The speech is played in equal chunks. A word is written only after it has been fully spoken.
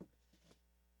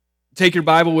Take your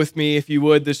Bible with me, if you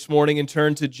would, this morning and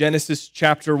turn to Genesis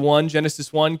chapter 1.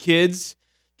 Genesis 1, kids,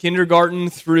 kindergarten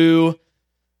through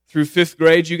fifth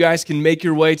grade, you guys can make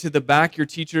your way to the back. Your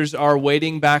teachers are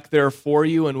waiting back there for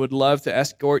you and would love to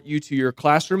escort you to your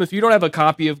classroom. If you don't have a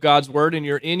copy of God's Word and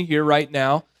you're in here right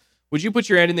now, would you put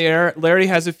your hand in the air? Larry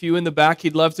has a few in the back.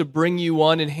 He'd love to bring you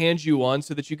one and hand you one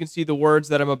so that you can see the words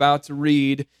that I'm about to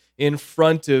read in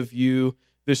front of you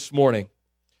this morning.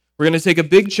 We're going to take a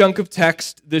big chunk of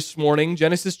text this morning,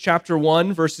 Genesis chapter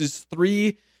 1, verses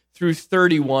 3 through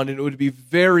 31, and it would be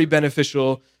very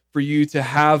beneficial for you to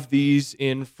have these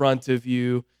in front of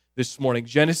you this morning.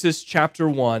 Genesis chapter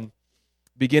 1,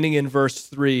 beginning in verse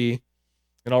 3,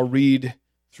 and I'll read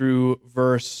through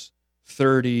verse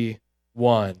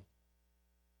 31.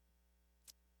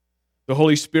 The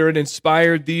Holy Spirit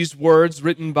inspired these words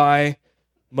written by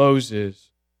Moses.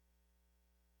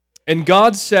 And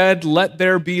God said, "Let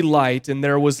there be light," and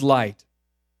there was light.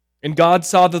 And God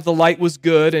saw that the light was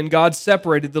good, and God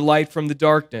separated the light from the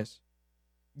darkness.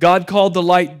 God called the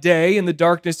light day, and the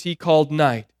darkness he called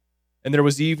night. And there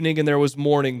was evening, and there was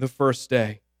morning the first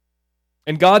day.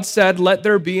 And God said, "Let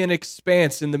there be an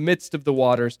expanse in the midst of the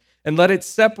waters, and let it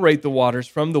separate the waters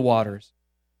from the waters."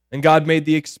 And God made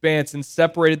the expanse and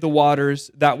separated the waters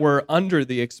that were under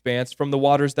the expanse from the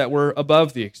waters that were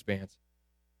above the expanse.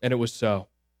 And it was so.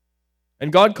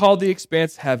 And God called the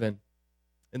expanse heaven,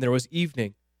 and there was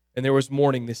evening, and there was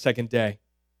morning the second day.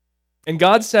 And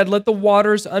God said, "Let the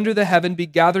waters under the heaven be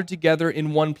gathered together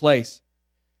in one place,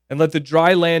 and let the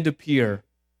dry land appear."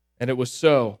 And it was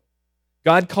so.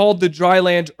 God called the dry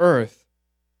land earth,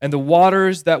 and the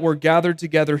waters that were gathered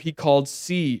together he called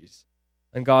seas.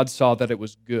 And God saw that it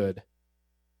was good.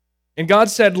 And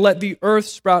God said, "Let the earth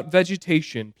sprout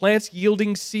vegetation, plants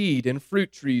yielding seed, and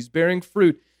fruit trees bearing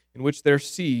fruit, in which their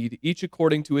seed, each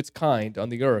according to its kind, on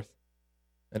the earth."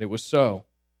 And it was so.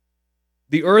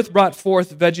 The earth brought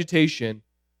forth vegetation,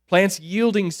 plants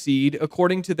yielding seed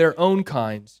according to their own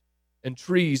kinds, and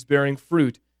trees bearing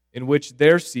fruit, in which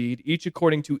their seed, each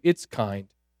according to its kind.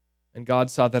 And God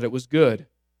saw that it was good.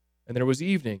 And there was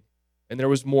evening, and there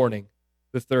was morning,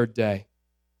 the third day.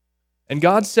 And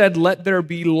God said, "Let there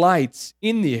be lights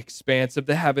in the expanse of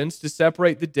the heavens to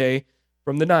separate the day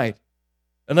from the night.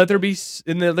 And let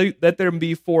there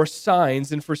be for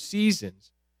signs and for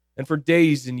seasons and for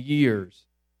days and years.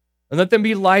 And let them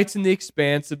be lights in the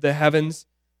expanse of the heavens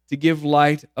to give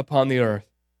light upon the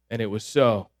earth." And it was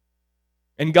so.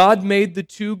 And God made the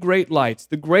two great lights,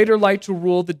 the greater light to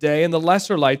rule the day and the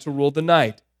lesser light to rule the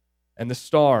night, and the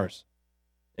stars.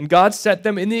 And God set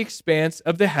them in the expanse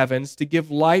of the heavens to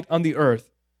give light on the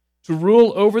earth, to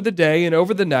rule over the day and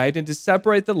over the night, and to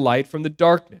separate the light from the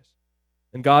darkness.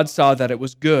 And God saw that it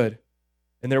was good.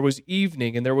 And there was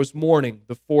evening, and there was morning,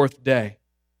 the fourth day.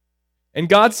 And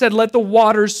God said, "Let the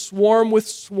waters swarm with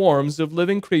swarms of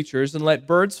living creatures, and let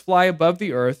birds fly above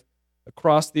the earth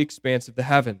across the expanse of the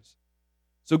heavens."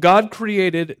 So God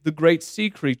created the great sea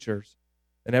creatures,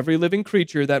 and every living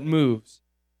creature that moves,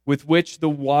 with which the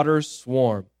waters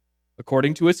swarm,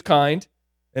 according to its kind,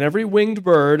 and every winged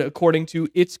bird according to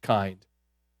its kind.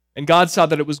 And God saw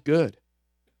that it was good.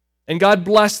 And God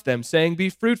blessed them, saying, "Be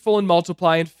fruitful and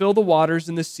multiply, and fill the waters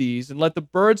and the seas, and let the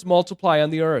birds multiply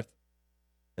on the earth."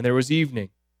 And there was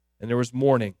evening, and there was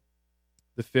morning,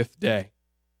 the fifth day.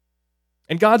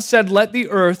 And God said, "Let the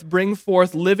earth bring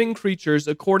forth living creatures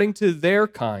according to their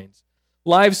kinds,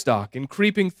 livestock and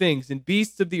creeping things, and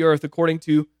beasts of the earth according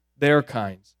to their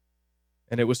kinds."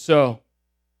 And it was so.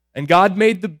 And God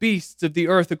made the beasts of the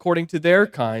earth according to their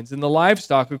kinds, and the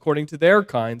livestock according to their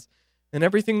kinds, and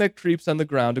everything that creeps on the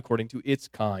ground according to its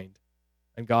kind.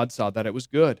 And God saw that it was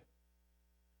good.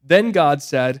 Then God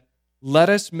said, "Let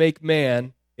us make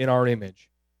man in our image,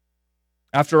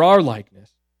 after our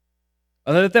likeness,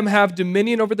 and let them have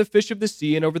dominion over the fish of the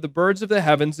sea, and over the birds of the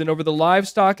heavens, and over the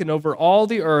livestock, and over all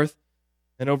the earth,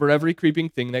 and over every creeping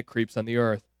thing that creeps on the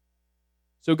earth."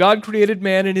 So God created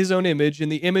man in his own image. In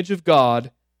the image of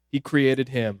God, he created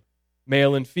him.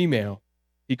 Male and female,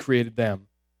 he created them.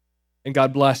 And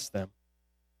God blessed them.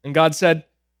 And God said,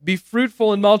 "Be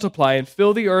fruitful and multiply, and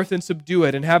fill the earth and subdue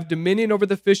it, and have dominion over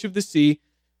the fish of the sea,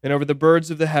 and over the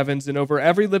birds of the heavens, and over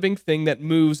every living thing that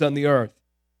moves on the earth."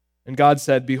 And God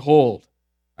said, "Behold,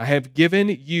 I have given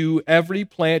you every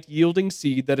plant yielding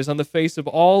seed that is on the face of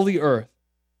all the earth,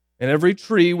 and every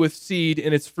tree with seed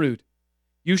in its fruit.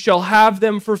 You shall have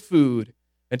them for food,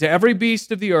 and to every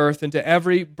beast of the earth, and to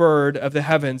every bird of the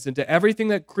heavens, and to everything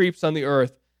that creeps on the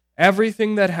earth,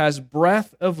 everything that has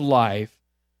breath of life,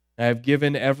 I have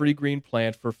given every green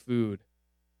plant for food."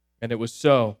 And it was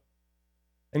so.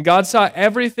 And God saw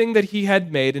everything that he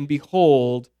had made, and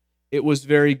behold, it was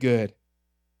very good.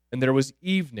 and there was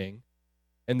evening,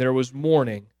 and there was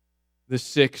morning, the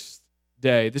sixth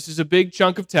day. This is a big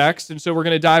chunk of text, and so we're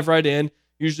going to dive right in.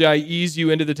 Usually I ease you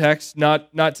into the text,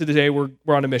 not today. We're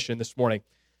on a mission this morning.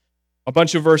 A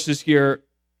bunch of verses here.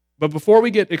 But before we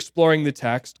get exploring the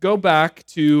text, go back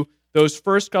to those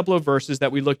first couple of verses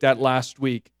that we looked at last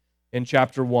week in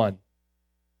chapter 1.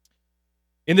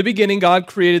 In the beginning, God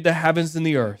created the heavens and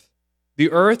the earth.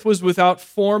 The earth was without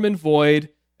form and void,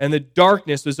 and the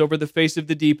darkness was over the face of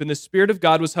the deep, and the Spirit of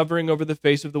God was hovering over the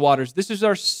face of the waters. This is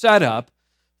our setup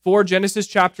for Genesis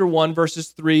chapter 1, verses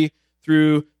 3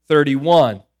 through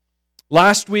 31.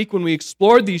 Last week, when we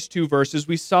explored these two verses,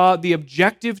 we saw the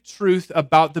objective truth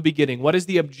about the beginning. What is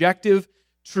the objective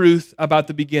truth about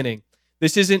the beginning?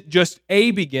 This isn't just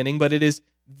a beginning, but it is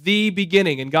the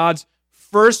beginning. And God's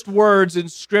first words in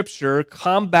Scripture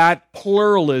combat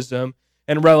pluralism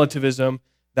and relativism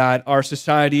that our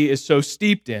society is so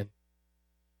steeped in.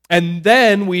 And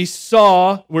then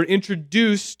we're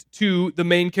introduced to the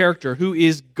main character, who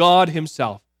is God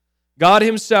Himself. God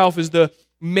Himself is the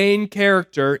main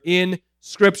character in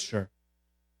Scripture.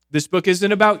 This book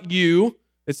isn't about you.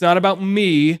 It's not about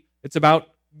me. It's about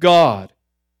God.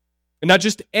 And not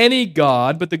just any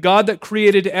God, but the God that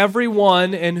created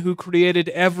everyone and who created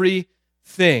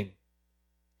everything.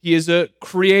 He is a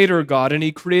creator God, and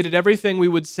He created everything we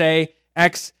would say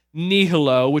ex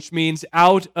nihilo, which means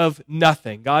out of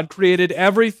nothing. God created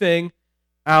everything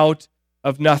out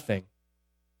of nothing.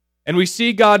 And we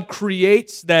see God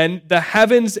creates then the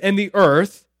heavens and the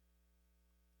earth,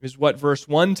 is what verse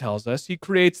 1 tells us. He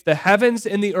creates the heavens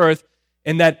and the earth,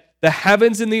 and that the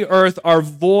heavens and the earth are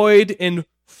void and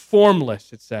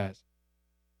formless, it says.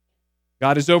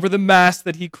 God is over the mass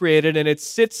that He created, and it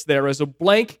sits there as a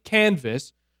blank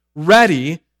canvas,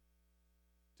 ready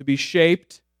to be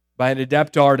shaped by an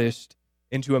adept artist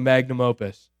into a magnum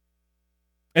opus.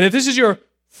 And if this is your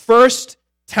first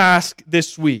task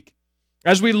this week,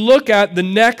 as we look at the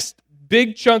next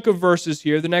big chunk of verses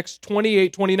here, the next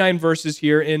 28, 29 verses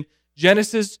here in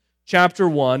Genesis chapter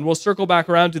 1, we'll circle back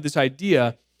around to this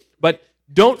idea, but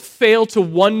don't fail to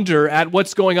wonder at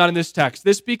what's going on in this text.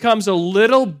 This becomes a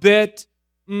little bit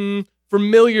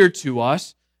familiar to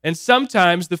us, and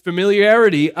sometimes the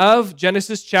familiarity of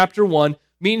Genesis chapter 1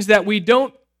 means that we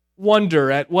don't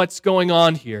wonder at what's going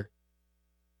on here.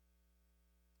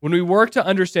 When we work to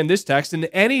understand this text, and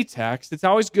any text, it's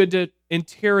always good to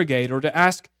interrogate or to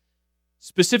ask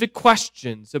specific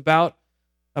questions about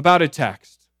a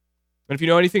text. And if you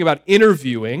know anything about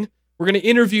interviewing, we're going to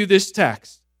interview this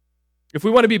text. If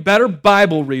we want to be better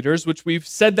Bible readers, which we've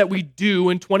said that we do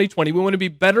in 2020, we want to be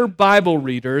better Bible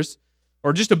readers,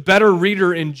 or just a better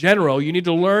reader in general, you need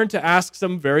to learn to ask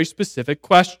some very specific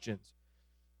questions.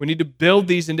 We need to build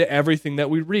these into everything that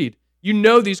we read. You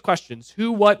know these questions: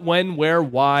 who, what, when, where,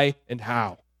 why, and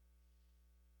how.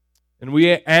 And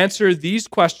we answer these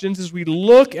questions as we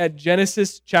look at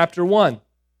Genesis chapter 1.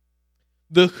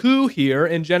 The who here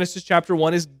in Genesis chapter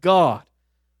 1 is God,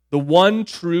 the one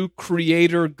true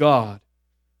creator God.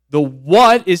 The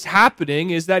what is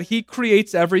happening is that He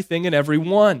creates everything and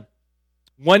everyone.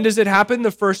 When does it happen?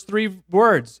 The first three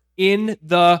words: in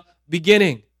the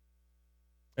beginning.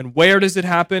 And where does it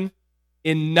happen?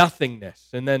 In nothingness,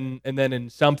 and then in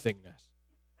somethingness.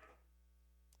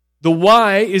 The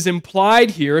why is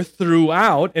implied here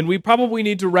throughout, and we probably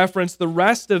need to reference the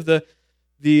rest of the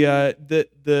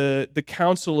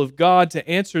counsel of God to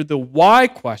answer the why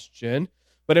question.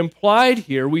 But implied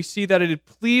here, we see that it had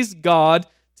pleased God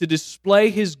to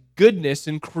display His goodness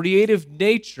and creative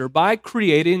nature by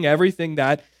creating everything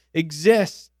that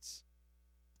exists.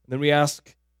 And then we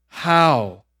ask,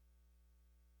 how?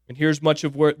 And here's much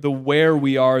of where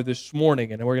we are this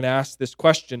morning. And we're going to ask this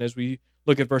question as we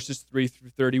look at verses 3 through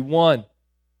 31.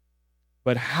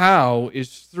 But how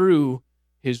is through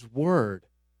His Word.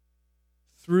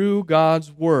 Through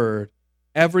God's Word,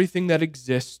 everything that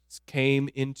exists came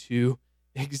into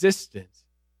existence.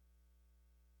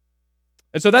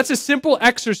 And so that's a simple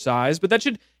exercise, but that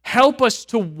should help us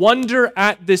to wonder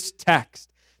at this text,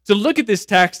 to look at this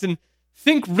text and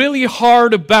think really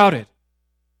hard about it.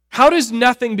 How does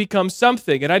nothing become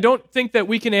something? And I don't think that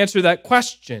we can answer that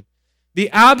question. The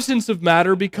absence of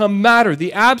matter become matter.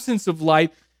 The absence of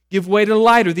light give way to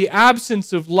light, or the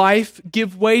absence of life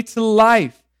give way to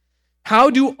life. How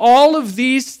do all of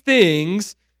these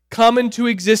things come into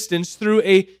existence through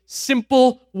a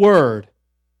simple word?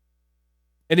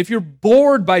 And if you're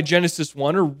bored by Genesis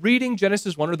 1 or reading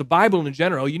Genesis 1 or the Bible in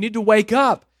general, you need to wake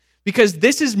up, because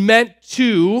this is meant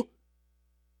to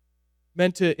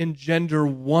engender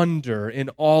wonder in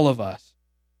all of us.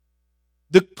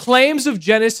 The claims of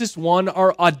Genesis 1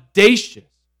 are audacious.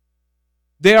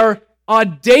 They are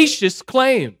audacious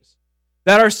claims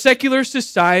that our secular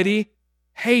society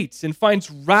hates and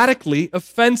finds radically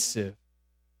offensive.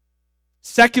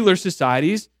 Secular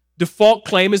society's default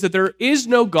claim is that there is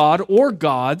no God or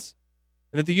gods,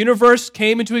 and that the universe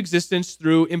came into existence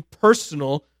through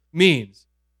impersonal means.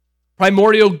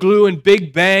 Primordial glue and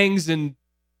big bangs and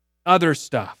other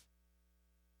stuff.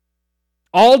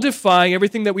 All defying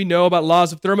everything that we know about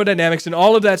laws of thermodynamics and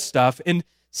all of that stuff, and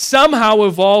somehow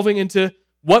evolving into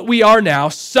what we are now,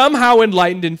 somehow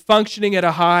enlightened and functioning at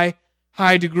a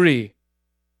high degree.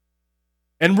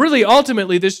 And really,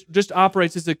 ultimately, this just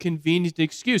operates as a convenient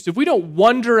excuse. If we don't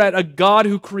wonder at a God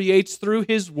who creates through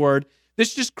His Word,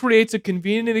 this just creates a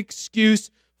convenient excuse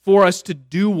for us to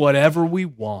do whatever we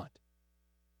want.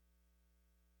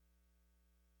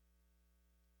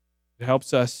 It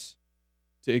helps us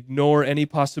to ignore any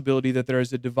possibility that there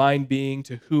is a divine being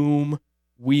to whom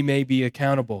we may be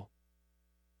accountable.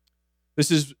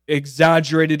 This is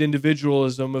exaggerated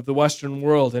individualism of the Western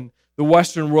world, and the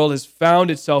Western world has found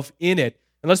itself in it.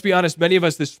 And let's be honest, many of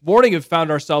us this morning have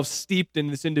found ourselves steeped in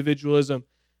this individualism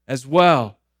as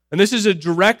well. And this is a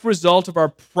direct result of our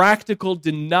practical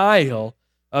denial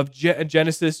of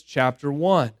Genesis chapter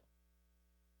 1.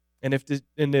 And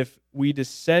if we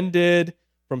descended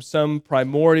from some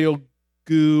primordial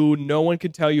goo, no one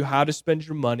can tell you how to spend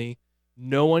your money.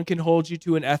 No one can hold you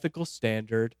to an ethical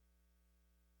standard.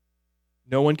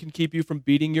 No one can keep you from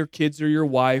beating your kids or your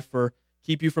wife, or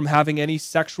keep you from having any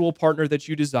sexual partner that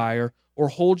you desire, or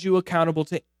hold you accountable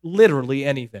to literally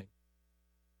anything.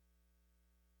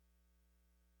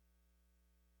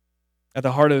 At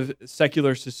the heart of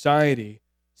secular society,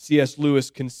 C.S. Lewis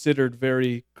considered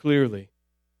very clearly.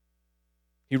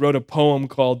 He wrote a poem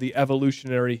called The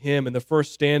Evolutionary Hymn, and the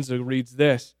first stanza reads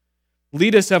this: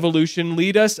 "Lead us, evolution,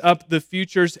 lead us up the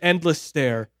future's endless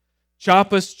stair.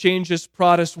 Chop us, change us,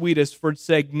 prod us, weed us, for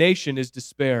stagnation is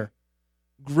despair.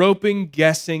 Groping,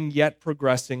 guessing, yet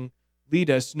progressing, lead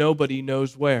us nobody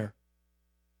knows where."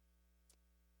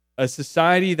 A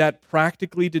society that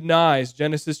practically denies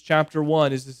Genesis chapter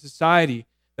 1 is a society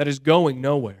that is going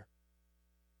nowhere,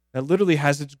 that literally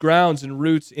has its grounds and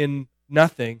roots in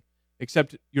nothing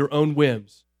except your own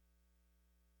whims.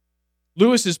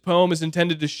 Lewis's poem is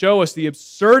intended to show us the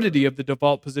absurdity of the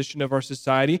default position of our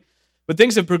society, but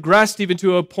things have progressed even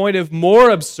to a point of more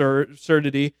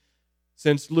absurdity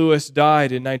since Lewis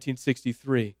died in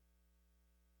 1963.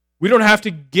 We don't have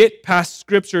to get past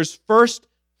Scripture's first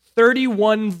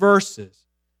 31 verses,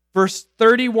 verse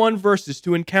 31 verses,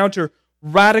 to encounter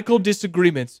radical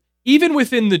disagreements, even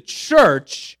within the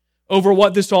church, over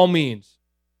what this all means.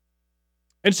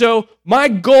 And so my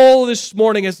goal this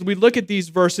morning as we look at these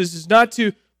verses is not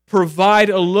to provide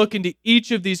a look into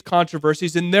each of these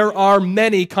controversies, and there are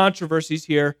many controversies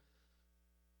here,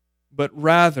 but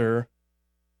rather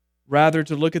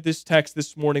to look at this text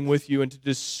this morning with you and to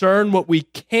discern what we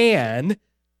can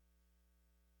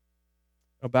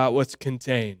about what's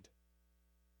contained.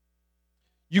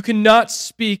 You cannot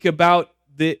speak about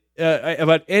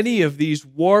any of these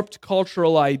warped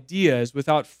cultural ideas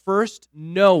without first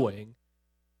knowing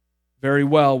very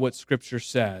well what Scripture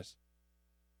says.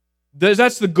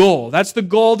 That's the goal. That's the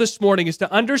goal this morning, is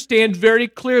to understand very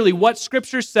clearly what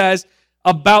Scripture says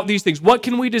about these things. What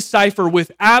can we decipher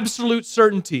with absolute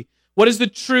certainty? What is the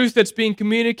truth that's being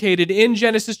communicated in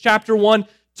Genesis chapter 1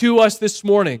 to us this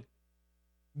morning?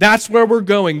 That's where we're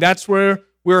going. That's where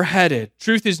we're headed.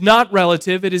 Truth is not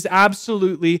relative. It is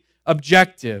absolutely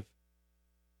objective.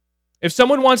 If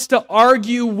someone wants to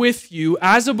argue with you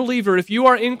as a believer, if you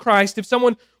are in Christ, if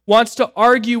someone wants to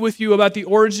argue with you about the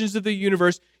origins of the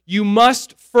universe, you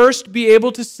must first be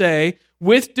able to say,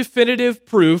 with definitive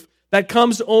proof that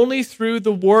comes only through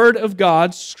the Word of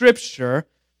God, Scripture,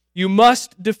 you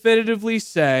must definitively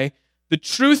say, the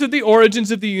truth of the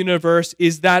origins of the universe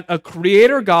is that a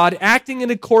creator God, acting in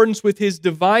accordance with His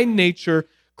divine nature,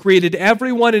 created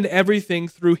everyone and everything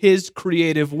through His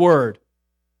creative Word.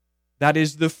 That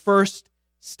is the first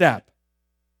step.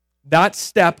 That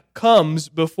step comes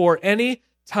before any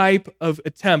type of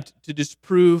attempt to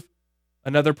disprove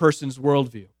another person's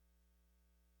worldview.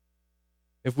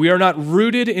 If we are not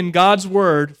rooted in God's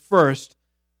Word first,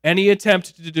 any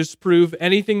attempt to disprove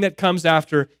anything that comes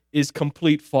after is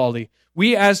complete folly.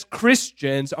 We as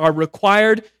Christians are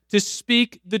required to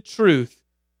speak the truth,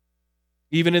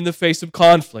 even in the face of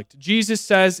conflict. Jesus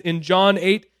says in John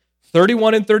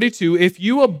 8:31 and 32, if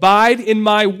you abide in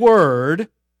my word,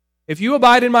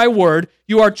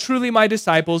 you are truly my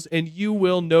disciples, and you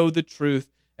will know the truth,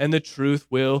 and the truth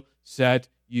will set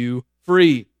you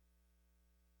free.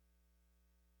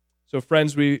 So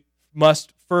friends, we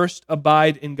must first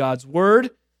abide in God's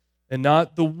word, and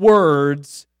not the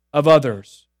words of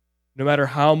others, no matter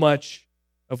how much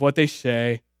of what they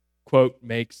say, quote,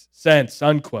 makes sense,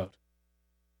 unquote.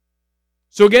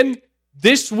 So again,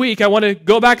 this week, I want to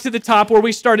go back to the top where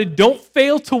we started. Don't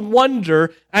fail to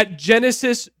wonder at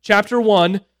Genesis chapter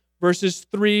 1, verses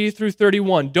 3 through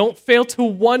 31. Don't fail to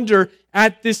wonder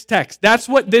at this text. That's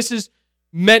what this is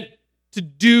meant to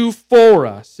do for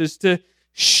us, is to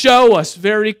show us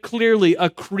very clearly a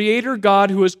creator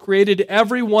God who has created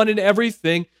everyone and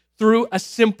everything through a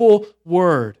simple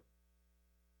word.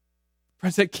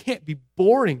 Friends, that can't be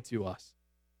boring to us.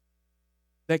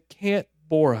 That can't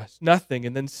bore us. Nothing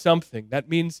and then something. That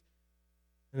means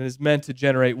it is meant to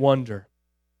generate wonder.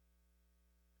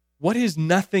 What is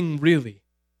nothing really?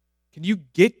 Can you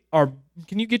get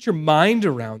your mind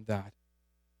around that?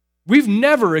 We've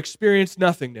never experienced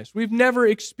nothingness. We've never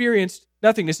experienced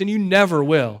nothingness, and you never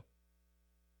will.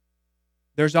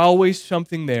 There's always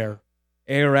something there.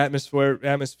 Air,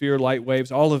 atmosphere, light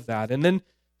waves, all of that. And then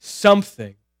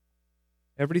something.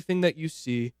 Everything that you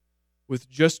see with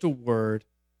just a word.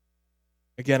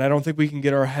 Again, I don't think we can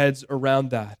get our heads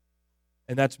around that.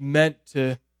 And that's meant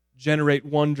to generate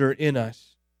wonder in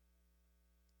us.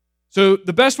 So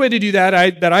the best way to do that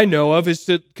I know of is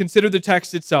to consider the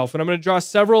text itself. And I'm going to draw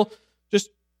several just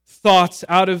thoughts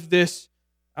out of this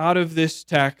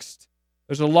text.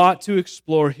 There's a lot to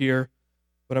explore here,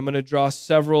 but I'm going to draw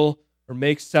several or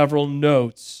make several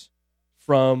notes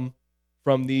from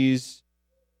these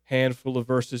handful of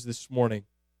verses this morning.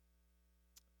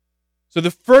 So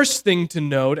the first thing to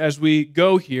note as we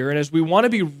go here, and as we want to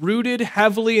be rooted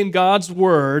heavily in God's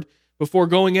Word before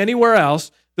going anywhere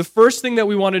else, the first thing that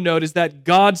we want to note is that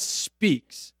God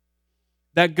speaks.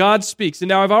 That God speaks. And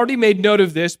now I've already made note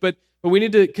of this, but we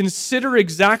need to consider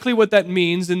exactly what that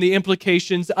means and the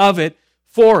implications of it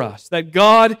for us. That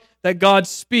God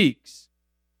speaks.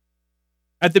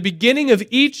 At the beginning of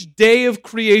each day of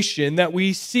creation that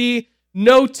we see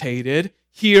notated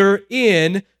here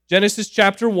in Genesis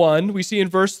chapter 1, we see in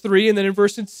verse 3, and then in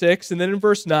verse 6, and then in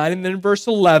verse 9, and then in verse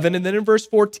 11, and then in verse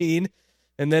 14,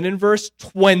 and then in verse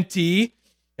 20,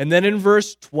 and then in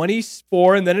verse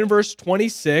 24, and then in verse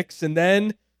 26, and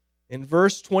then in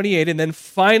verse 28, and then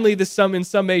finally in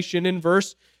summation in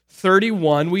verse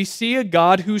 31, we see a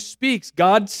God who speaks.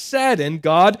 God said, and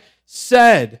God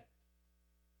said.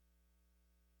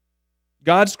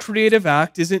 God's creative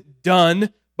act isn't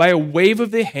done by a wave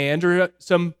of the hand or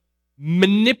some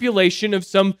manipulation of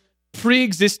some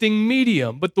pre-existing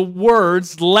medium, but the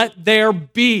words, let there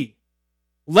be.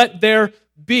 Let there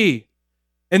be.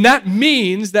 And that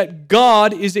means that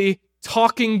God is a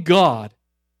talking God.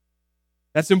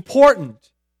 That's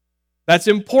important. That's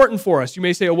important for us. You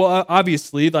may say, well,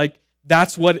 obviously, but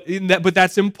that's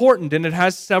important, and it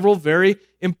has several very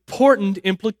important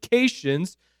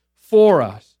implications for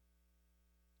us.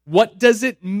 What does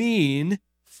it mean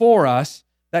for us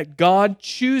that God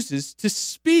chooses to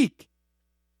speak?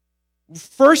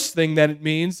 First thing that it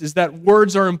means is that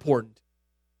words are important.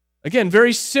 Again,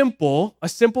 very simple, a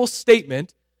simple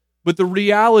statement, but the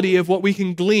reality of what we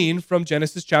can glean from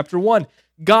Genesis chapter 1.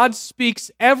 God speaks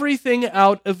everything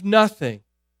out of nothing.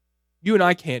 You and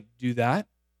I can't do that.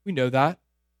 We know that.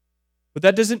 But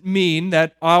that doesn't mean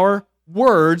that our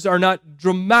words are not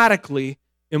dramatically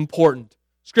important.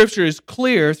 Scripture is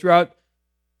clear throughout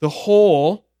the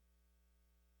whole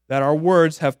that our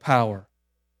words have power.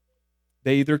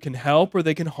 They either can help or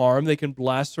they can harm, they can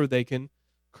bless or they can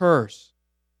curse.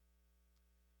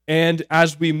 And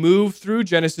as we move through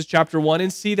Genesis chapter 1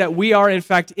 and see that we are in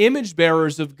fact image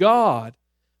bearers of God,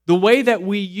 the way that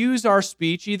we use our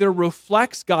speech either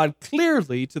reflects God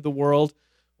clearly to the world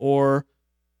or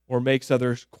makes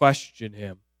others question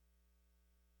Him.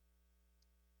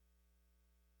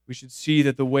 We should see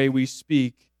that the way we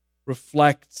speak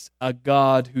reflects a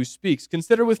God who speaks.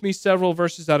 Consider with me several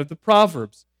verses out of the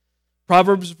Proverbs.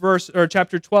 Proverbs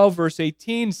chapter 12, verse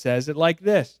 18 says it like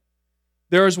this: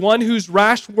 "There is one whose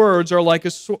rash words are like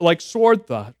sword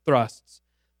thrusts,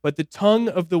 but the tongue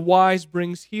of the wise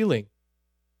brings healing."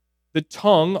 The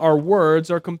tongue, our words,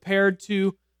 are compared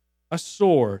to a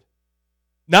sword.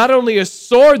 Not only a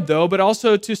sword, though, but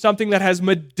also to something that has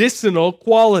medicinal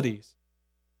qualities.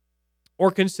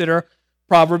 Or consider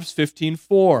Proverbs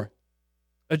 15:4.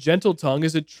 "A gentle tongue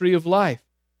is a tree of life,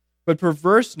 but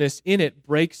perverseness in it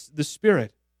breaks the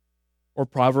spirit." Or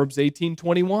Proverbs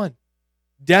 18:21.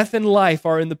 "Death and life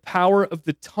are in the power of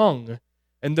the tongue,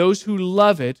 and those who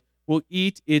love it will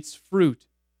eat its fruit."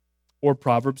 Or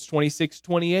Proverbs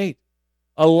 26:28.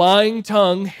 "A lying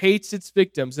tongue hates its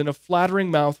victims, and a flattering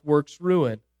mouth works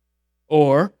ruin."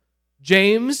 Or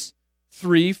James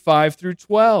 3:5 through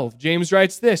 12. James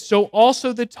writes this: "So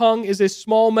also the tongue is a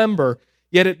small member,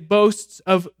 yet it boasts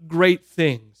of great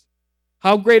things.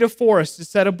 How great a forest is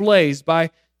set ablaze by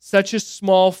such a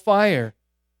small fire.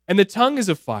 And the tongue is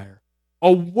a fire,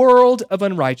 a world of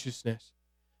unrighteousness.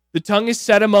 The tongue is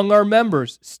set among our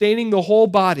members, staining the whole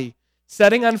body,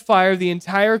 setting on fire the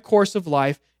entire course of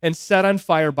life, and set on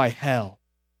fire by hell.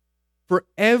 For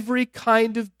every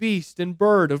kind of beast and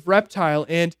bird, of reptile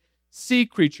and sea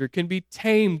creature can be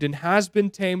tamed and has been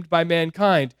tamed by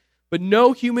mankind, but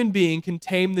no human being can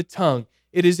tame the tongue.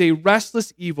 It is a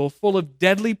restless evil full of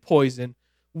deadly poison.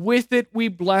 With it we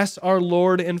bless our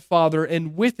Lord and Father,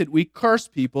 and with it we curse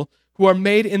people who are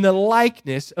made in the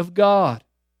likeness of God.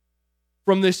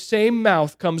 From the same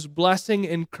mouth comes blessing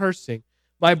and cursing.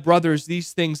 My brothers,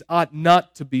 these things ought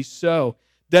not to be so.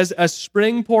 Does a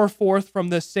spring pour forth from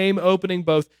the same opening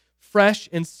both fresh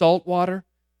and salt water?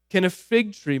 Can a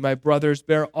fig tree, my brothers,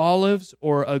 bear olives,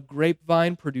 or a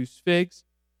grapevine produce figs?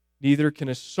 Neither can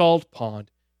a salt pond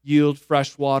yield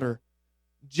fresh water.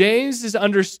 James's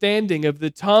understanding of the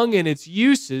tongue and its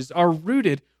uses are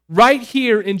rooted right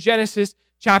here in Genesis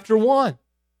chapter 1.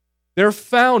 They're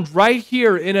found right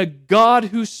here in a God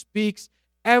who speaks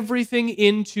everything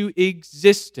into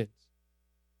existence.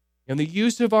 And the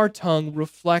use of our tongue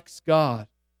reflects God.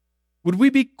 Would we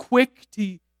be quick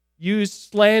to use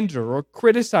slander or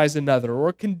criticize another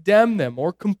or condemn them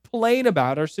or complain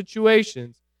about our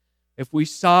situations if we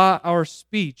saw our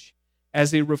speech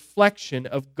as a reflection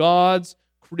of God's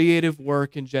creative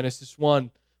work in Genesis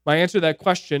 1? My answer to that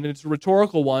question, and it's a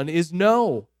rhetorical one, is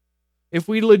no. If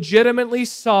we legitimately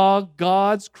saw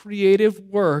God's creative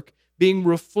work being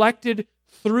reflected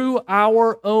through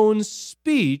our own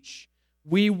speech,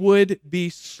 we would be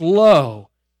slow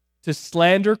to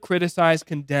slander, criticize,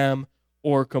 condemn,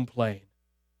 or complain.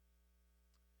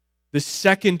 The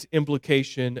second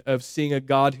implication of seeing a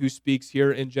God who speaks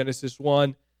here in Genesis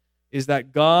 1 is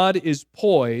that God is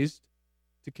poised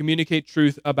to communicate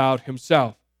truth about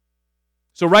himself.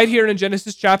 So right here in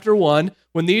Genesis chapter 1,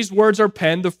 when these words are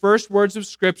penned, the first words of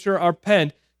Scripture are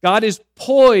penned, God is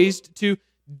poised to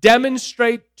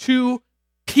demonstrate to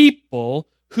people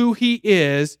who he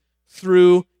is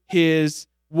through his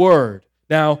word.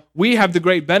 Now, we have the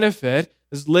great benefit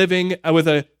as living with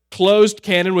a closed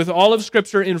canon with all of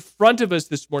Scripture in front of us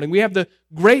this morning. We have the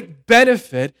great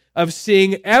benefit of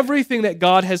seeing everything that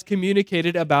God has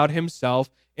communicated about himself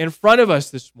in front of us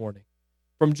this morning.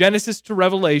 From Genesis to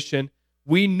Revelation,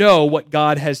 we know what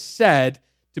God has said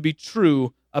to be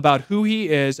true about who he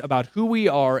is, about who we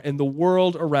are, and the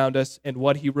world around us, and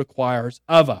what he requires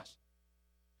of us.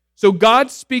 So God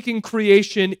speaking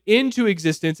creation into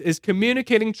existence is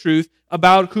communicating truth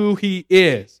about who he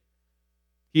is.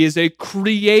 He is a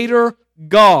creator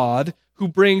God who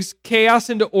brings chaos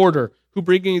into order, who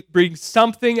brings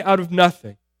something out of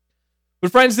nothing.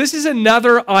 But friends, this is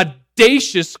another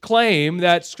audacious claim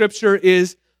that Scripture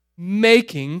is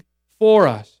making for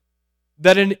us,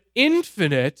 that an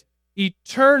infinite,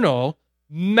 eternal,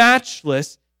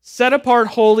 matchless, set-apart,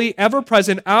 holy,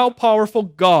 ever-present, all-powerful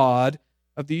God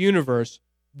of the universe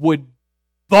would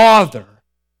bother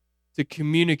to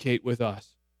communicate with us.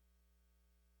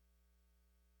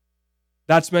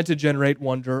 That's meant to generate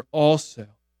wonder also.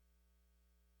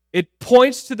 It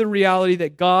points to the reality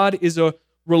that God is a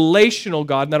relational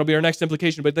God, and that'll be our next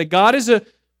implication, but that God is a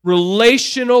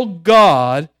relational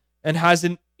God and has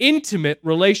an intimate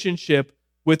relationship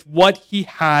with what he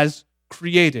has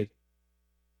created.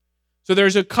 So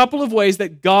there's a couple of ways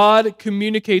that God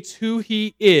communicates who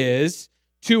he is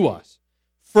to us.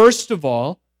 First of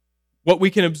all, what we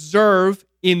can observe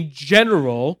in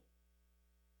general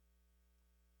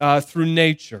through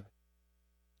nature,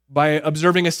 by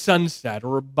observing a sunset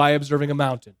or by observing a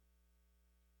mountain.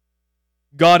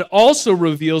 God also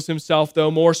reveals himself,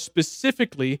 though, more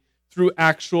specifically through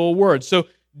actual words. So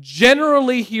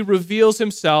generally, he reveals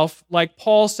himself, like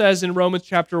Paul says in Romans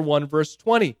chapter 1, verse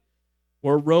 20,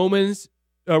 where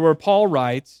Paul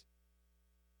writes,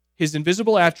 his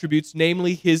invisible attributes,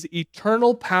 namely his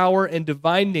eternal power and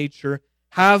divine nature,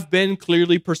 have been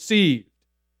clearly perceived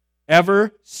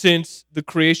ever since the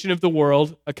creation of the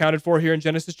world, accounted for here in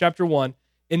Genesis chapter 1,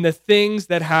 in the things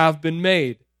that have been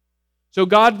made. So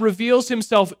God reveals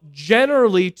himself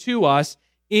generally to us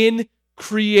in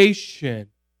creation.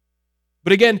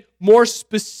 But again, more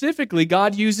specifically,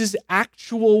 God uses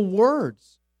actual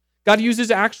words. God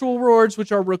uses actual words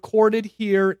which are recorded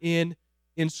here in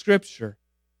Scripture.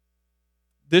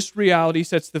 This reality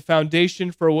sets the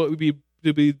foundation for what we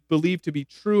believe to be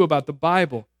true about the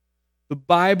Bible. The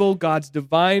Bible, God's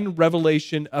divine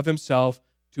revelation of himself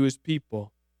to his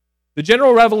people. The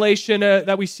general revelation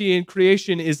that we see in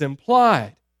creation is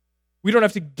implied. We don't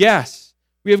have to guess.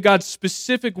 We have God's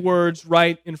specific words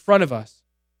right in front of us.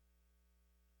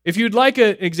 If you'd like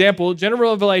an example,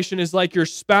 general revelation is like your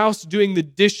spouse doing the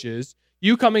dishes,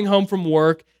 you coming home from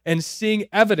work and seeing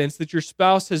evidence that your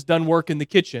spouse has done work in the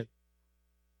kitchen.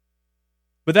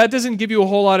 But that doesn't give you a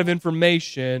whole lot of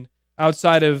information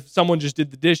outside of someone just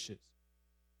did the dishes.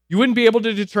 You wouldn't be able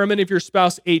to determine if your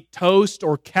spouse ate toast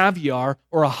or caviar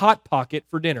or a Hot Pocket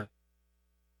for dinner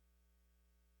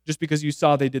just because you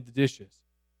saw they did the dishes.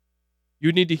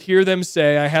 You'd need to hear them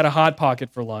say, I had a Hot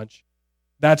Pocket for lunch.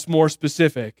 That's more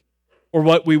specific, or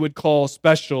what we would call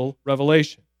special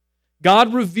revelation.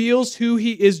 God reveals who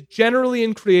he is generally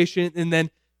in creation and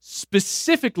then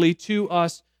specifically to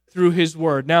us through his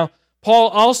word. Now, Paul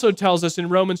also tells us in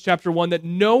Romans chapter 1 that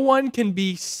no one can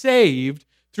be saved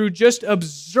through just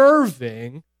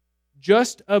observing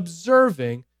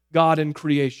God in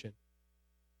creation.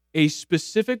 A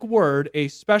specific word, a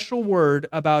special word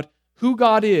about who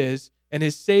God is and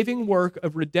his saving work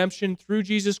of redemption through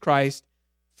Jesus Christ,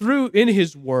 through in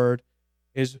his word,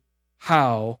 is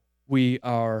how we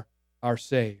are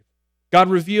saved. God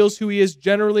reveals who he is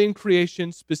generally in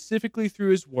creation, specifically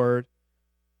through his word.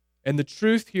 And the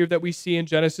truth here that we see in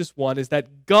Genesis 1 is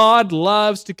that God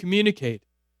loves to communicate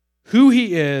who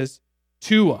he is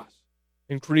to us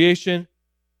in creation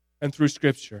and through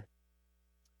Scripture,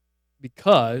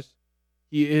 because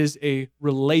he is a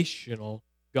relational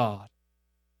God.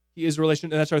 He is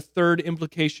relational, and that's our third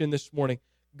implication this morning.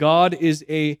 God is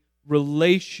a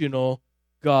relational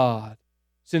God.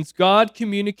 Since God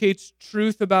communicates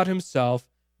truth about himself,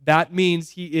 that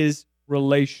means he is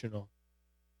relational.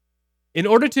 In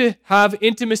order to have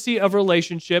intimacy of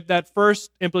relationship, that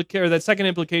second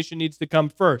implication needs to come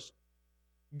first.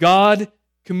 God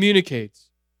communicates.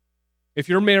 If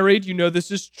you're married, you know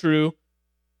this is true.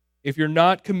 If you're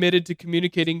not committed to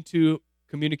communication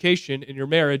in your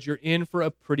marriage, you're in for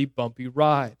a pretty bumpy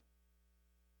ride.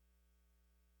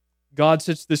 God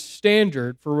sets the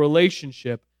standard for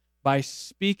relationship by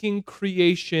speaking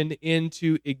creation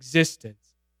into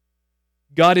existence.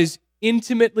 God is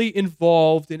intimately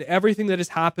involved in everything that is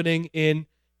happening in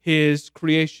his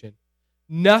creation.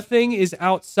 Nothing is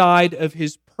outside of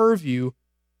his purview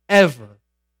ever.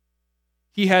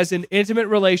 He has an intimate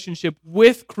relationship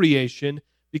with creation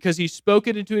because he spoke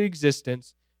it into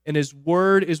existence, and his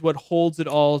word is what holds it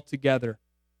all together.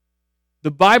 The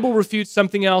Bible refutes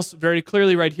something else very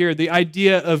clearly right here, the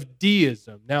idea of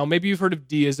deism. Now, maybe you've heard of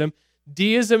deism.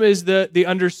 Deism is the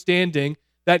understanding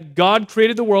that God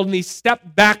created the world and he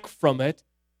stepped back from it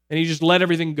and he just let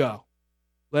everything go.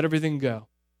 Let everything go.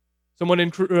 Someone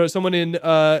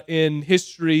in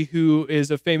history who is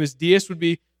a famous deist would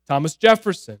be Thomas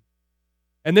Jefferson.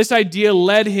 And this idea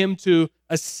led him to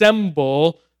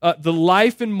assemble the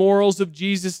life and morals of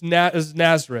Jesus as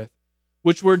Nazareth,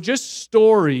 which were just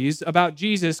stories about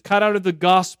Jesus cut out of the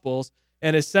Gospels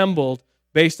and assembled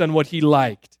based on what he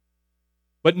liked.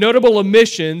 But notable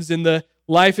omissions in the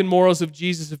life and morals of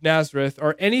Jesus of Nazareth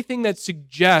are anything that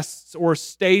suggests or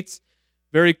states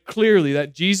very clearly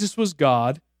that Jesus was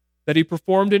God, that he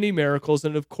performed any miracles,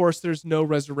 and of course there's no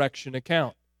resurrection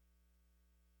account.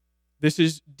 This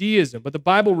is deism, but the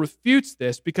Bible refutes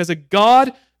this because a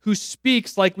God who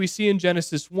speaks, like we see in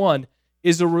Genesis 1,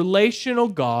 is a relational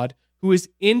God who is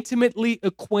intimately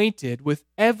acquainted with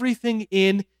everything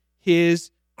in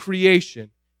his creation.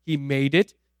 He made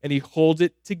it, and he holds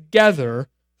it together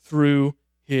through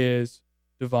his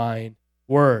divine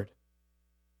word.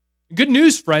 Good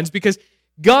news, friends, because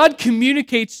God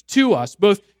communicates to us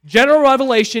both general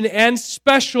revelation and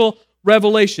special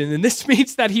revelation. And this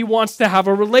means that he wants to have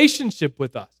a relationship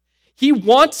with us. He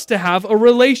wants to have a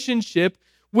relationship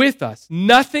with us.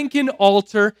 Nothing can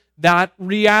alter that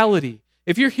reality.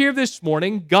 If you're here this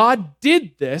morning, God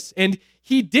did this, and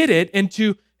he did it, and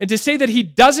to say that he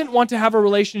doesn't want to have a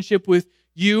relationship with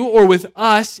you or with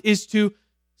us is to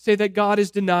say that God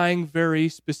is denying very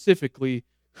specifically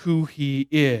who he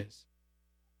is.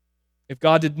 If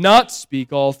God did not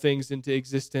speak all things into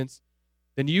existence,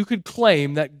 then you could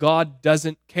claim that God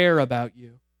doesn't care about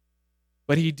you.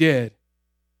 But he did,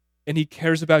 and he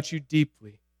cares about you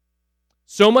deeply.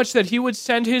 So much that he would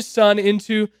send his son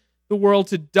into the world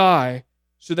to die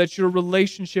so that your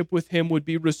relationship with him would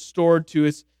be restored to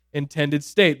its intended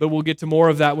state. But we'll get to more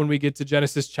of that when we get to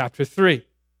Genesis chapter 3.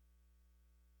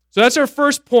 So that's our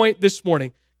first point this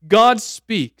morning. God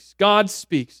speaks. God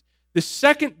speaks. The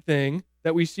second thing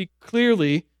that we see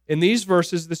clearly in these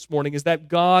verses this morning is that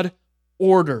God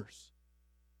orders.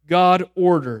 God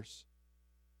orders.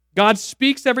 God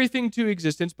speaks everything to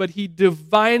existence, but he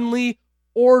divinely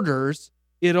orders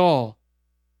it all.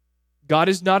 God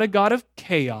is not a God of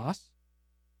chaos.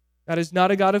 God is not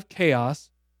a God of chaos.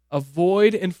 A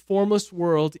void and formless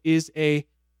world is a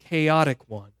chaotic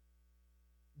one.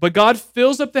 But God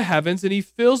fills up the heavens and he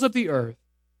fills up the earth.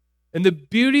 And the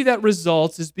beauty that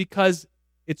results is because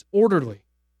it's orderly.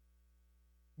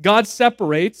 God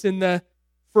separates in the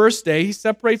first day, he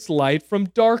separates light from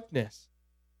darkness.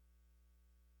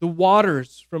 The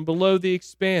waters from below the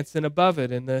expanse and above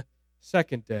it in the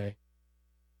second day.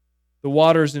 The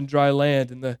waters and dry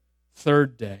land in the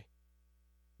third day.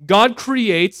 God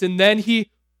creates and then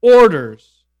he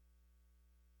orders.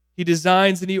 He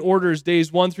designs and he orders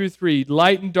days 1 through 3,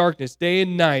 light and darkness, day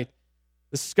and night,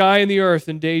 the sky and the earth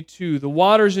in day 2, the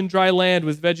waters and dry land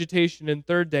with vegetation in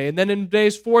third day. And then in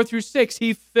days 4 through 6,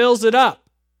 he fills it up.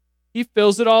 He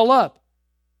fills it all up.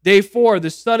 Day 4, the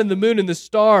sun and the moon and the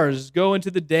stars go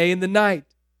into the day and the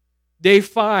night. Day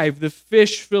 5, the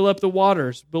fish fill up the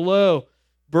waters below,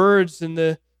 birds in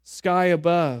the sky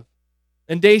above.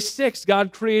 And day 6,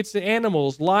 God creates the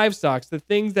animals, livestock, the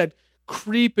things that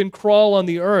creep and crawl on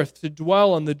the earth to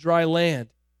dwell on the dry land.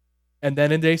 And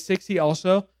then in day 6, he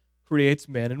also creates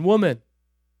man and woman.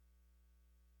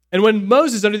 And when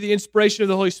Moses, under the inspiration of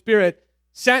the Holy Spirit,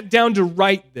 sat down to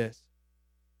write this,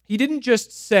 he didn't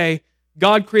just say,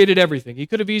 God created everything. He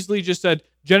could have easily just said,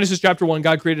 Genesis chapter 1,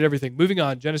 God created everything. Moving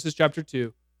on, Genesis chapter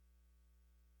 2.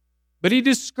 But he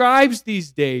describes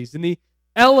these days and the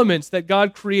elements that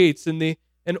God creates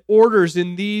and orders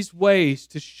in these ways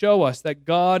to show us that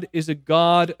God is a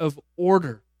God of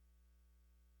order.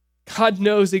 God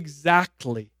knows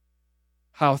exactly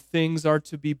how things are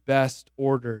to be best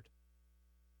ordered.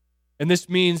 And this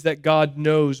means that God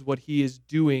knows what he is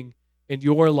doing in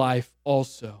your life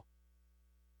also.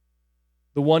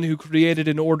 The one who created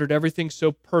and ordered everything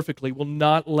so perfectly will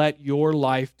not let your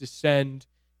life descend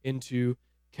into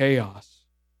chaos.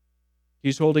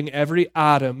 He's holding every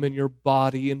atom in your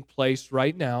body in place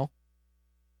right now.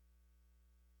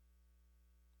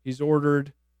 He's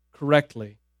ordered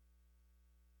correctly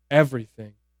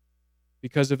everything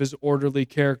because of his orderly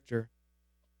character.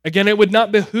 Again, it would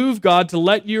not behoove God to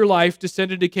let your life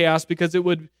descend into chaos because it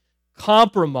would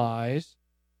compromise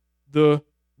the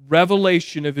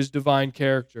revelation of his divine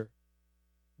character.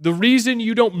 The reason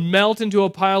you don't melt into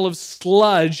a pile of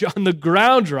sludge on the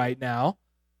ground right now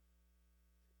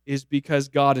is because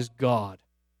God is God.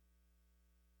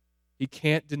 He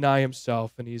can't deny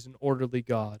himself, and he's an orderly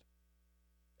God.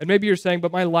 And maybe you're saying,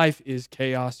 but my life is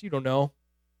chaos. You don't know.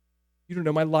 You don't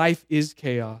know. My life is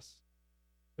chaos.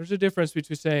 There's a difference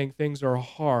between saying things are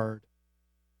hard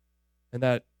and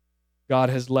that God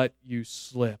has let you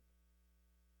slip.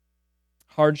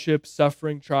 Hardship,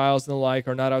 suffering, trials, and the like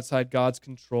are not outside God's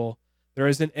control. There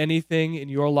isn't anything in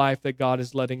your life that God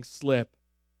is letting slip.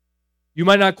 You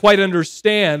might not quite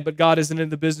understand, but God isn't in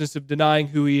the business of denying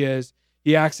who he is.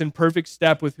 He acts in perfect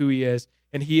step with who he is,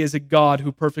 and he is a God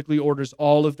who perfectly orders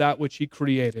all of that which he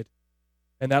created.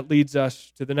 And that leads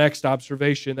us to the next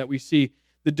observation that we see,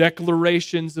 the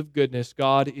declarations of goodness.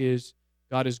 God is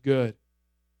good.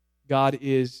 God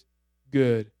is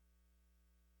good.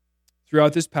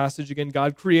 Throughout this passage, again,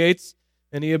 God creates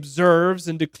and he observes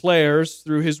and declares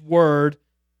through his word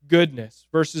goodness.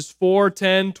 Verses 4,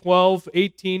 10, 12,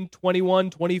 18, 21,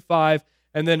 25,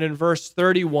 and then in verse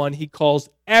 31, he calls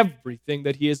everything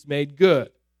that he has made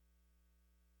good.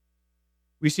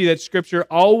 We see that Scripture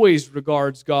always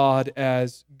regards God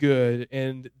as good,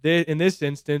 and in this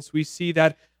instance, we see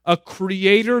that a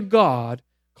creator God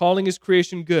calling his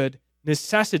creation good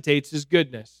necessitates his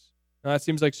goodness. Now, that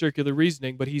seems like circular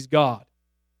reasoning, but he's God.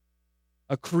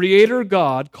 A creator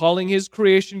God calling his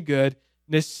creation good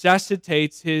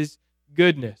necessitates his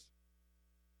goodness.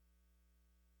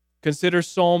 Consider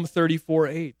Psalm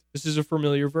 34:8. This is a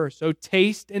familiar verse. Oh,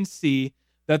 taste and see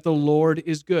that the Lord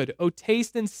is good. Oh,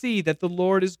 taste and see that the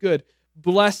Lord is good.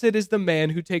 Blessed is the man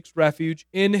who takes refuge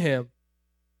in him.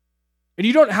 And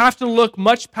you don't have to look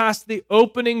much past the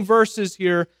opening verses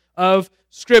here of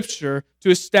Scripture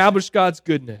to establish God's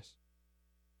goodness.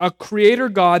 A creator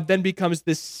God then becomes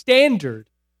the standard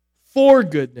for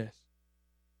goodness.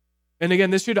 And again,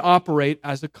 this should operate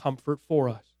as a comfort for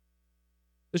us.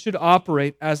 This should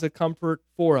operate as a comfort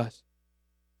for us.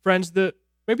 Friends,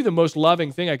 maybe the most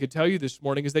loving thing I could tell you this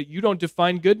morning is that you don't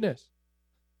define goodness.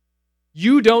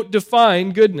 You don't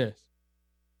define goodness.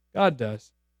 God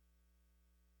does.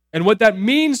 And what that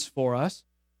means for us,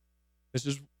 this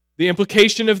is the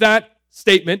implication of that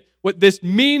statement, what this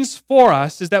means for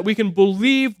us is that we can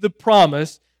believe the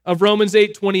promise of Romans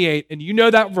 8:28. And you know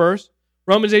that verse,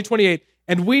 Romans 8:28.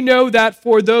 And we know that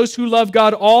for those who love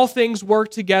God, all things work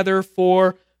together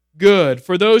for good,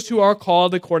 for those who are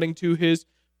called according to his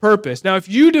purpose. Now, if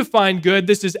you define good,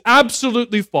 this is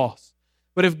absolutely false.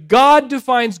 But if God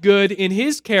defines good in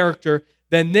his character,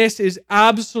 then this is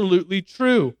absolutely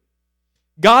true.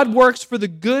 God works for the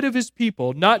good of his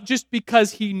people, not just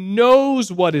because he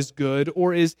knows what is good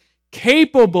or is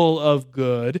capable of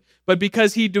good, but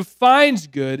because he defines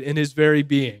good in his very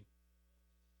being.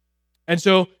 And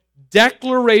so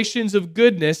declarations of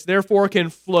goodness, therefore, can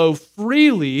flow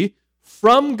freely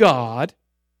from God.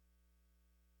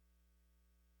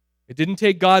 It didn't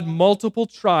take God multiple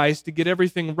tries to get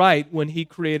everything right when he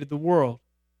created the world.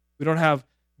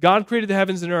 God created the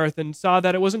heavens and earth and saw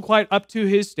that it wasn't quite up to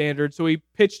his standard, so he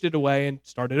pitched it away and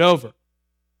started over.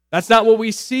 That's not what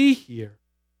we see here.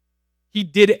 He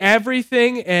did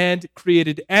everything and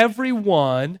created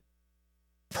everyone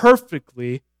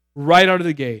perfectly right out of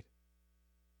the gate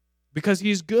because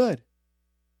he's good.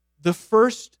 The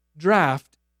first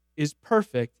draft is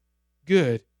perfect,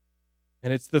 good,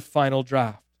 and it's the final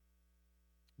draft.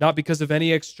 Not because of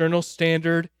any external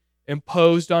standard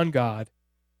imposed on God,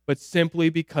 but simply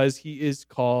because he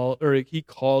called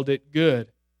it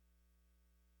good.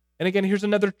 And again, here's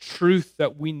another truth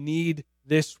that we need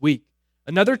this week.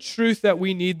 Another truth that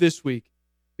we need this week.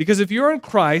 Because if you're in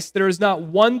Christ, there is not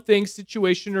one thing,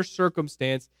 situation, or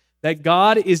circumstance that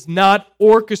God is not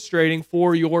orchestrating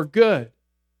for your good.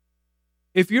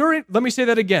 Let me say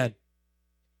that again.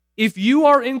 If you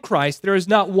are in Christ, there is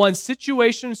not one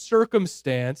situation,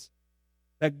 circumstance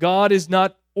that God is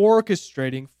not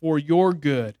orchestrating for your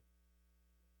good.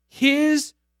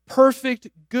 His perfect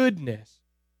goodness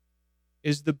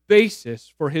is the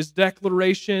basis for his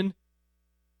declaration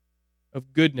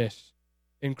of goodness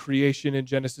in creation in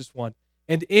Genesis 1.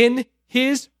 And in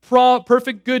his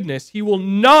perfect goodness, he will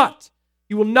not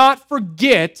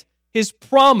forget his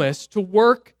promise to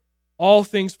work all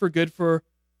things for good for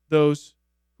those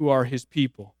who are his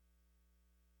people.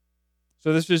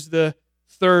 So this is the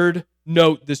third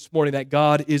note this morning, that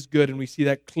God is good, and we see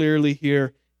that clearly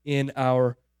here in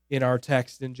our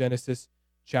text in Genesis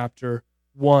chapter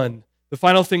 1. The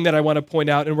final thing that I want to point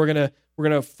out, and we're going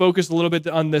to focus a little bit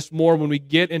on this more when we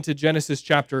get into Genesis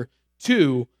chapter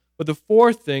 2, but the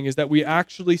fourth thing is that we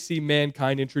actually see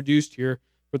mankind introduced here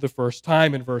for the first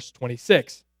time in verse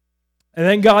 26. And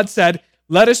then God said,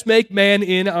 "Let us make man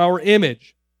in our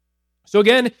image." So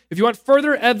again, if you want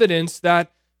further evidence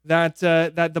that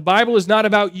the Bible is not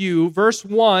about you, verse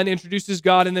 1 introduces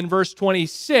God, and then verse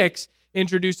 26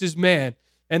 introduces man.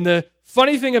 And the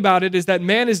funny thing about it is that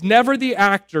man is never the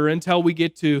actor until we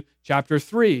get to chapter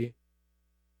 3.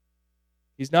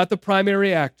 He's not the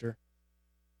primary actor.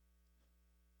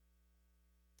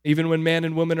 Even when man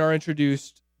and woman are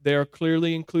introduced, they are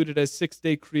clearly included as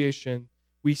six-day creation.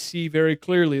 We see very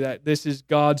clearly that this is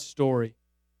God's story.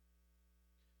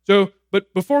 So,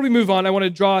 but before we move on, I want to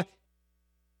draw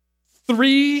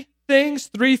three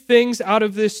things out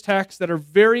of this text that are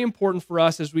very important for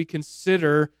us as we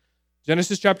consider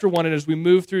Genesis chapter 1 and as we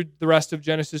move through the rest of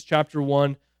Genesis chapter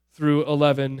 1 through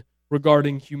 11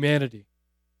 regarding humanity.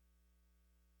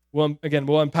 We'll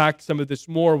unpack some of this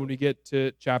more when we get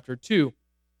to chapter 2.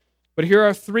 But here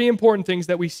are three important things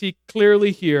that we see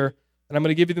clearly here, and I'm going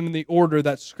to give you them in the order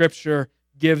that Scripture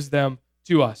gives them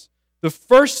to us. The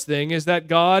first thing is that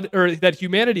that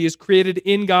humanity is created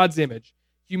in God's image.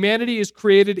 Humanity is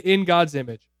created in God's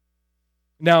image.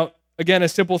 Now, again, a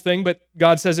simple thing, but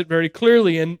God says it very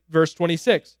clearly in verse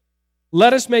 26.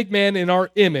 Let us make man in our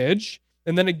image.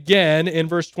 And then again in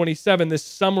verse 27, this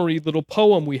summary little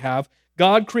poem we have,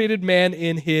 God created man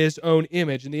in his own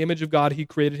image. In the image of God, he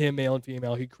created him, male and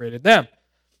female, he created them.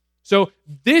 So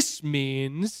this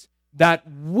means that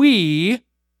we,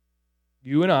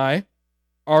 you and I,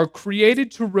 are created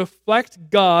to reflect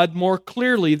God more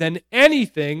clearly than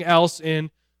anything else in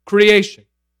creation.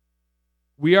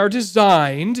 We are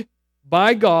designed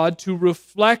by God to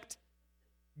reflect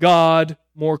God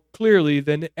more clearly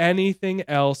than anything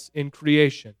else in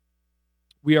creation.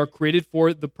 We are created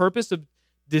for the purpose of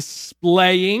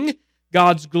displaying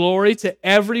God's glory to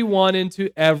everyone and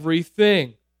to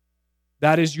everything.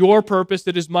 That is your purpose.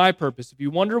 That is my purpose. If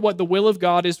you wonder what the will of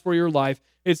God is for your life,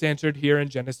 it's answered here in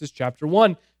Genesis chapter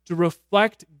 1, to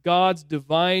reflect God's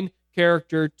divine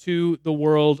character to the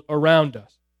world around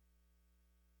us.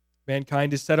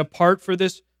 Mankind is set apart for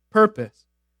this purpose.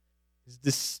 It's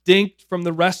distinct from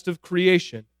the rest of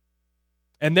creation.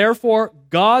 And therefore,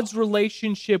 God's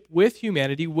relationship with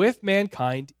humanity, with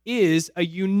mankind, is a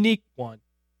unique one.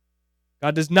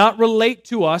 God does not relate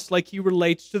to us like he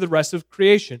relates to the rest of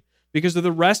creation, because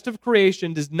the rest of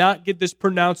creation does not get this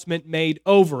pronouncement made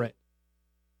over it.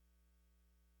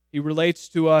 He relates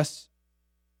to us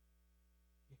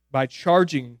by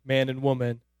charging man and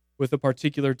woman with a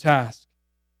particular task.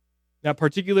 That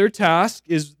particular task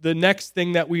is the next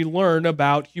thing that we learn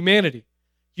about humanity.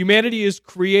 Humanity is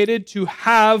created to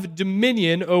have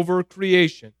dominion over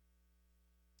creation.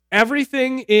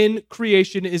 Everything in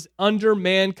creation is under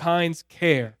mankind's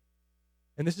care.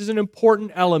 And this is an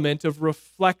important element of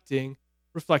reflecting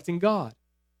God.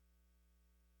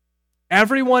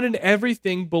 Everyone and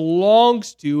everything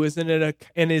belongs to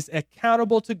and is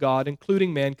accountable to God,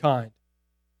 including mankind.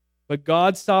 But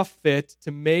God saw fit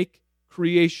to make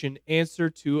creation answer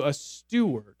to a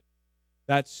steward,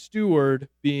 that steward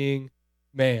being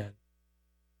man.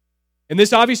 And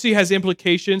this obviously has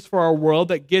implications for our world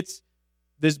that gets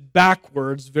this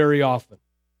backwards very often.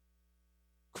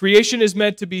 Creation is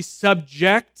meant to be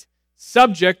subject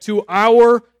to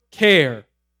our care.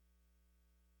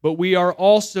 But we are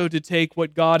also to take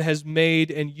what God has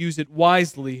made and use it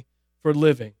wisely for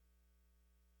living.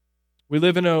 We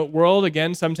live in a world,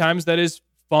 again, sometimes that is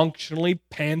functionally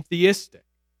pantheistic.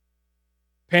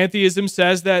 Pantheism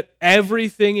says that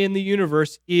everything in the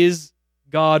universe is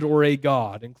God or a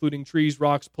god, including trees,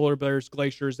 rocks, polar bears,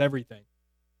 glaciers, everything.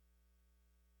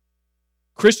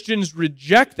 Christians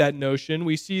reject that notion.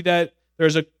 We see that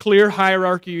there's a clear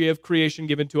hierarchy of creation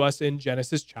given to us in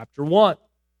Genesis chapter 1.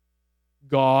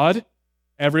 God,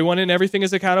 everyone and everything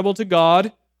is accountable to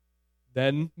God,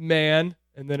 then man,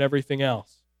 and then everything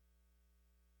else.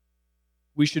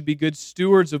 We should be good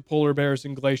stewards of polar bears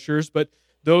and glaciers, but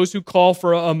those who call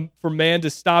for man to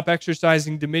stop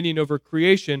exercising dominion over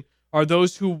creation are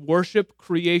those who worship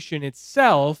creation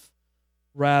itself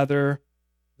rather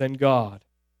than God.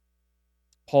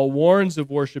 Paul warns of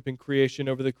worshiping creation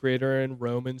over the Creator in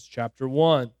Romans chapter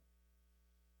 1.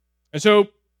 And so,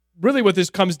 really what this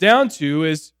comes down to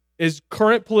is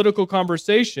current political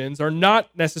conversations are not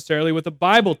necessarily what the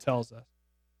Bible tells us.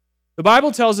 The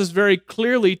Bible tells us very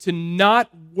clearly to not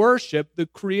worship the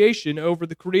creation over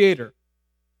the Creator.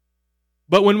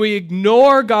 But when we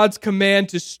ignore God's command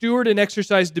to steward and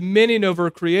exercise dominion over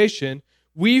creation,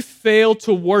 we fail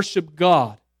to worship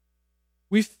God.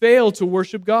 We fail to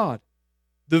worship God,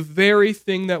 the very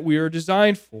thing that we are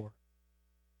designed for.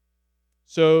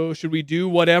 So, should we do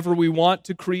whatever we want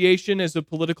to creation as a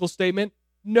political statement?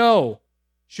 No.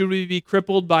 Should we be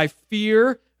crippled by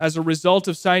fear as a result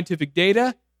of scientific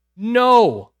data?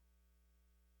 No.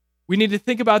 We need to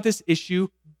think about this issue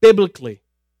biblically.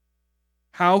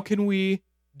 How can we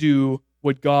do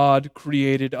what God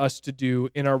created us to do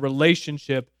in our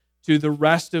relationship to the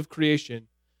rest of creation?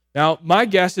 Now, my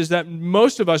guess is that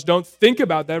most of us don't think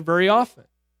about that very often.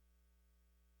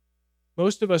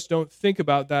 Most of us don't think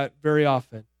about that very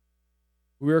often.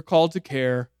 We are called to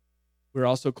care. We're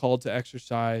also called to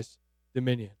exercise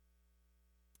dominion.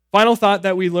 Final thought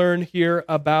that we learn here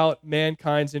about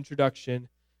mankind's introduction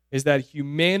is that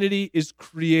humanity is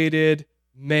created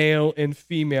male and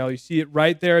female. You see it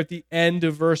right there at the end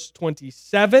of verse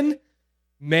 27.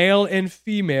 Male and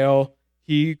female,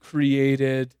 he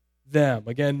created them.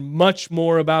 Again, much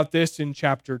more about this in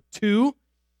chapter 2.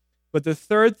 But the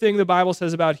third thing the Bible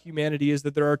says about humanity is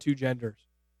that there are two genders.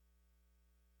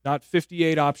 Not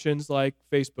 58 options like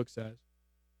Facebook says.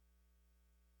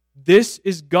 This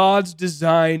is God's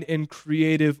design and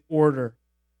creative order.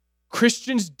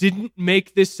 Christians didn't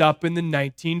make this up in the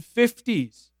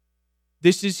 1950s.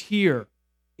 This is here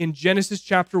in Genesis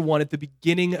chapter 1 at the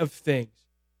beginning of things.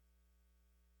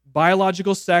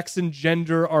 Biological sex and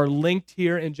gender are linked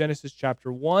here in Genesis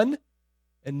chapter 1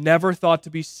 and never thought to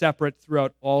be separate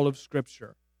throughout all of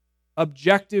Scripture.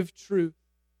 Objective truth.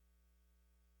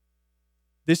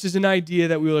 This is an idea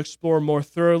that we will explore more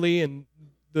thoroughly in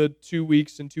the 2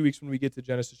 weeks when we get to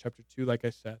Genesis chapter 2, like I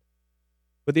said.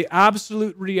 But the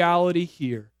absolute reality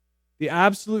here, the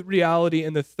absolute reality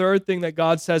and the third thing that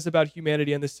God says about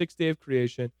humanity on the sixth day of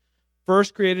creation,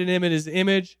 first created him in his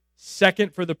image,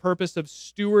 second for the purpose of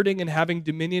stewarding and having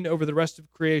dominion over the rest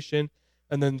of creation,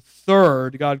 and then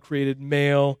third, God created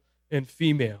male and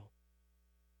female.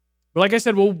 But like I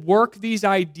said, we'll work these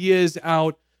ideas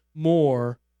out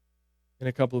more in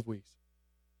a couple of weeks.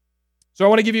 So I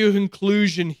want to give you a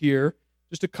conclusion here,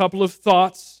 just a couple of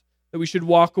thoughts that we should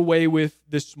walk away with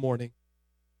this morning.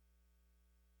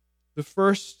 The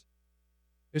first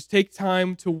is take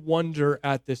time to wonder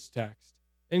at this text.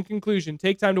 In conclusion,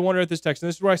 take time to wonder at this text. And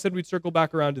this is where I said we'd circle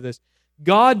back around to this.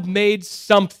 God made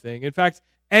something, in fact,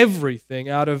 everything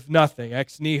out of nothing,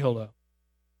 ex nihilo.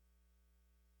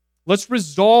 Let's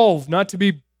resolve not to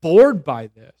be bored by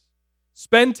this.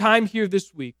 Spend time here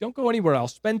this week. Don't go anywhere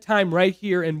else. Spend time right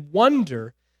here and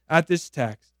wonder at this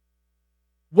text.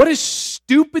 What a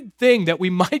stupid thing that we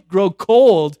might grow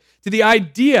cold to the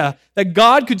idea that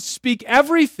God could speak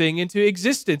everything into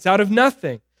existence out of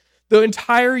nothing, the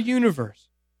entire universe.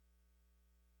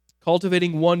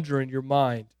 Cultivating wonder in your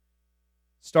mind.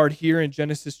 Start here in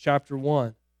Genesis chapter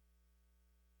 1.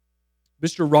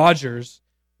 Mr. Rogers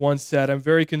once said, "I'm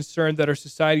very concerned that our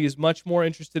society is much more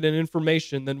interested in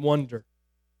information than wonder."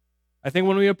 I think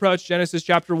when we approach Genesis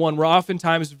chapter 1, we're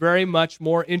oftentimes very much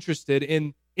more interested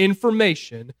in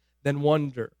information than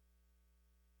wonder.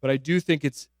 But I do think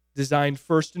it's designed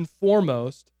first and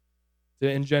foremost to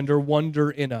engender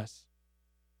wonder in us.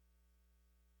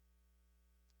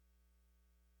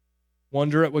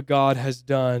 Wonder at what God has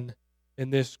done in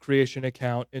this creation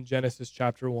account in Genesis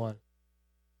chapter 1.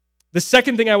 The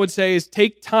second thing I would say is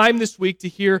take time this week to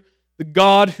hear the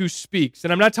God who speaks.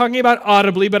 And I'm not talking about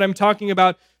audibly, but I'm talking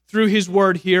about through His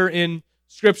Word here in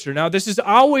Scripture. Now, this is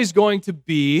always going to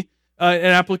be an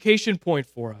application point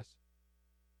for us.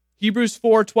 Hebrews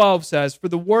 4:12 says, "For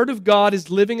the Word of God is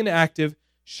living and active,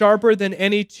 sharper than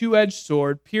any two-edged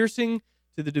sword, piercing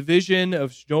to the division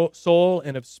of soul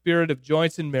and of spirit, of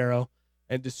joints and marrow,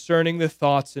 and discerning the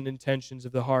thoughts and intentions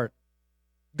of the heart."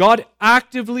 God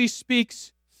actively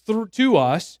speaks to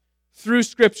us through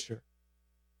Scripture.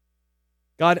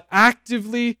 God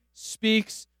actively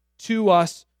speaks to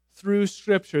us through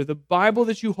Scripture. The Bible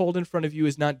that you hold in front of you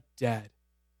is not dead.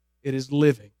 It is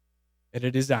living, and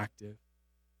it is active.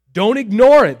 Don't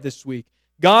ignore it this week.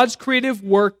 God's creative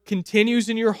work continues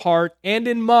in your heart and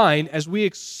in mine as we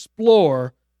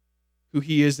explore who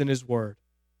He is in His Word.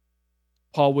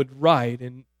 Paul would write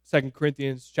in 2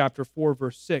 Corinthians chapter 4,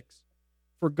 verse 6,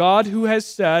 "For God, who has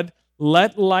said,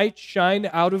 'Let light shine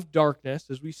out of darkness,'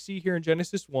 as we see here in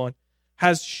Genesis 1,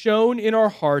 has shown in our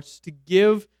hearts to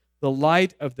give the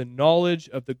light of the knowledge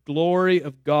of the glory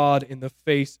of God in the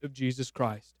face of Jesus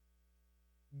Christ."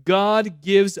 God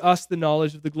gives us the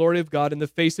knowledge of the glory of God in the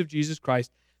face of Jesus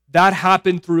Christ. That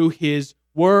happened through His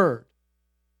Word.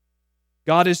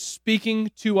 God is speaking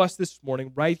to us this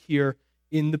morning right here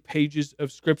in the pages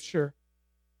of Scripture.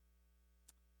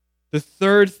 The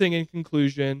third thing in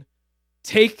conclusion,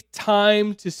 take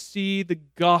time to see the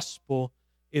gospel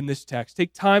in this text.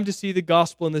 Take time to see the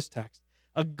gospel in this text.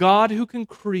 A God who can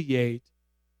create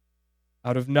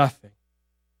out of nothing,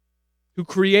 who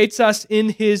creates us in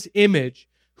His image,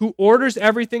 who orders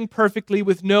everything perfectly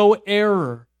with no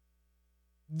error.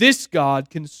 This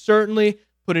God can certainly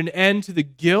put an end to the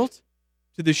guilt,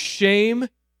 to the shame,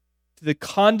 to the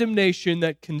condemnation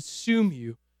that consume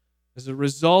you as a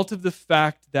result of the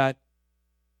fact that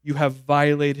you have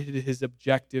violated His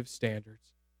objective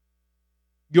standards.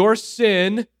 Your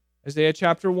sin, Isaiah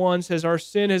chapter 1 says, our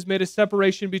sin has made a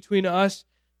separation between us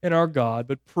and our God,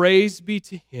 but praise be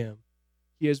to Him,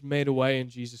 He has made a way in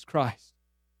Jesus Christ.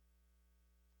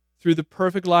 Through the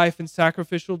perfect life and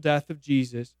sacrificial death of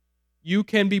Jesus, you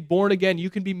can be born again, you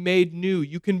can be made new,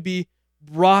 you can be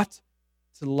brought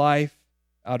to life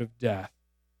out of death.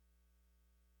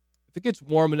 If it gets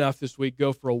warm enough this week,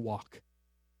 go for a walk.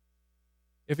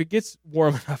 If it gets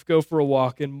warm enough, go for a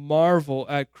walk and marvel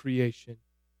at creation.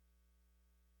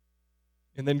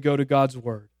 And then go to God's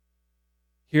Word.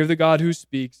 Hear the God who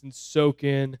speaks and soak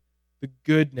in the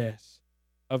goodness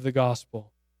of the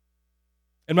gospel.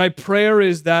 And my prayer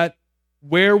is that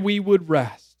where we would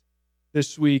rest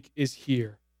this week is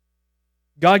here.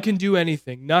 God can do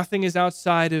anything. Nothing is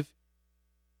outside of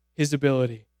His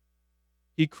ability.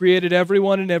 He created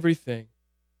everyone and everything.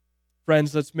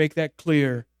 Friends, let's make that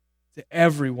clear to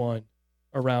everyone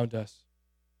around us.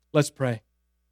 Let's pray.